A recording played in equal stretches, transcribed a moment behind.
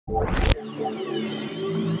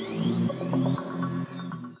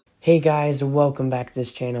Hey guys, welcome back to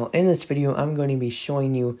this channel. In this video, I'm going to be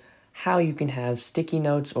showing you how you can have sticky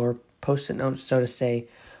notes or post-it notes, so to say,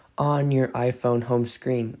 on your iPhone home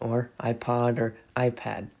screen or iPod or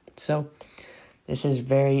iPad. So this is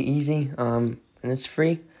very easy and it's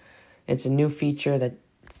free. It's a new feature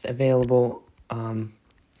that's available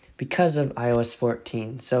because of iOS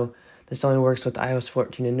 14. So this only works with iOS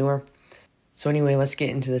 14 and newer. So anyway, let's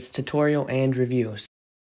get into this tutorial and review.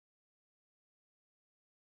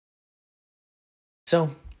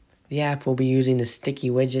 So, the app will be using the Sticky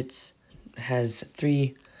Widgets. It has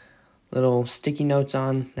 3 little sticky notes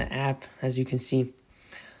on the app, as you can see.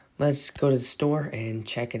 Let's go to the store and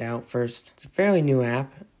check it out first. It's a fairly new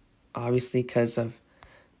app, obviously because of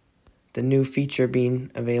the new feature being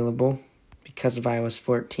available because of iOS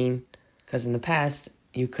 14. Because in the past,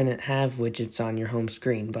 you couldn't have widgets on your home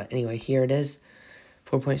screen. But anyway, here it is.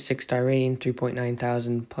 4.6 star rating, 3.9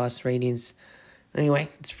 thousand plus ratings. Anyway,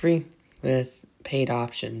 it's free with paid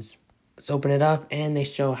options. Let's open it up and they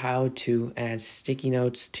show how to add sticky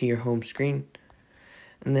notes to your home screen.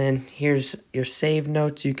 And then here's your saved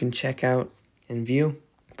notes you can check out and view.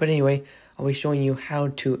 But anyway, I'll be showing you how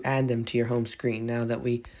to add them to your home screen now that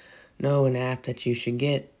we know an app that you should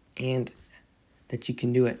get and that you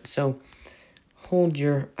can do it. So hold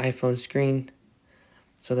your iPhone screen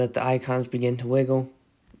so that the icons begin to wiggle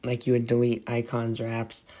like you would delete icons or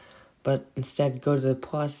apps. But instead, go to the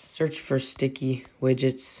plus, search for Sticky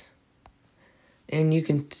Widgets, and you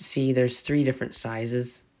can see there's 3 different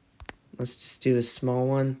sizes. Let's just do the small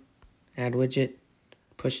one, add widget,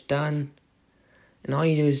 push done, and all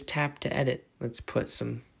you do is tap to edit. Let's put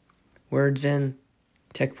some words in,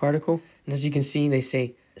 tech particle, and as you can see, they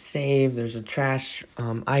say save. There's a trash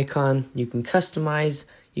icon. You can customize,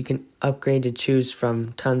 you can upgrade to choose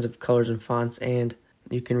from tons of colors and fonts, and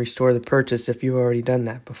you can restore the purchase if you've already done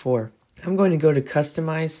that before. I'm going to go to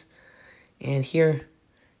customize, and here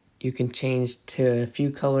you can change to a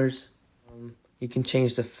few colors. You can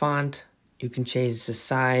change the font, you can change the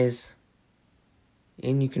size,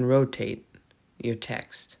 and you can rotate your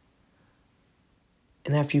text.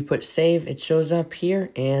 And after you put save, it shows up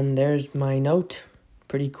here, and there's my note.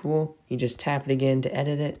 Pretty cool. You just tap it again to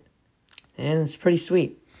edit it, and it's pretty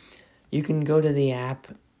sweet. You can go to the app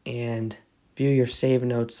and view your save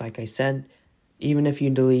notes, like I said. Even if you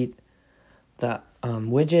delete the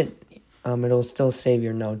widget, it'll still save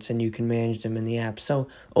your notes and you can manage them in the app. So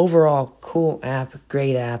overall, cool app,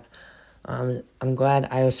 great app. I'm glad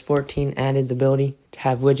iOS 14 added the ability to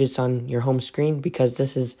have widgets on your home screen, because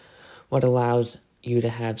this is what allows you to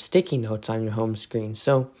have sticky notes on your home screen.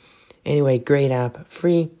 So anyway, great app,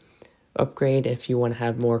 free. Upgrade if you want to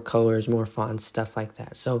have more colors, more fonts, stuff like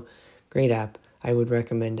that. So great app. I would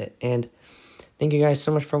recommend it. And thank you guys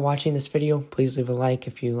so much for watching this video. Please leave a like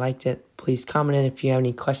if you liked it. Please comment in if you have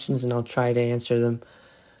any questions and I'll try to answer them.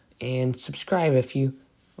 And subscribe if you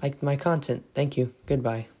liked my content. Thank you.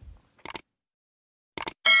 Goodbye.